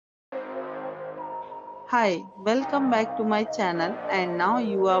Hi, welcome back to my channel and now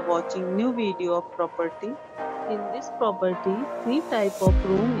you are watching new video of property. In this property, three type of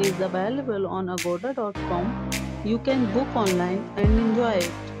room is available on agoda.com. You can book online and enjoy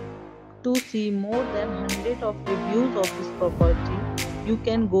it. To see more than 100 of reviews of this property, you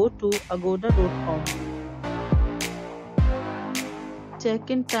can go to agoda.com.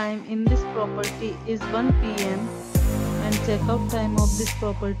 Check-in time in this property is 1 p.m. and check-out time of this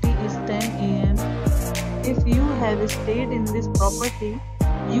property is 10 a.m. If you have stayed in this property,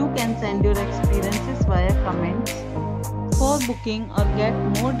 you can send your experiences via comments. For booking or get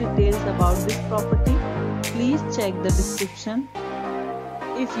more details about this property, please check the description.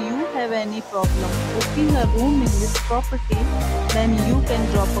 If you have any problem booking a room in this property, then you can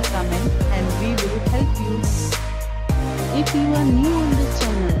drop a comment and we will help you. If you are new on this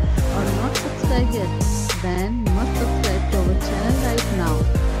channel or not subscribed yet, then must subscribe to our channel right now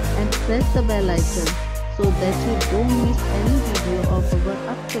and press the bell icon so that you don't miss any video of our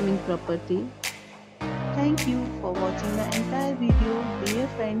upcoming property. Thank you for watching the entire video. Dear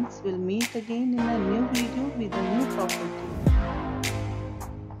friends, we'll meet again in a new video with a new property.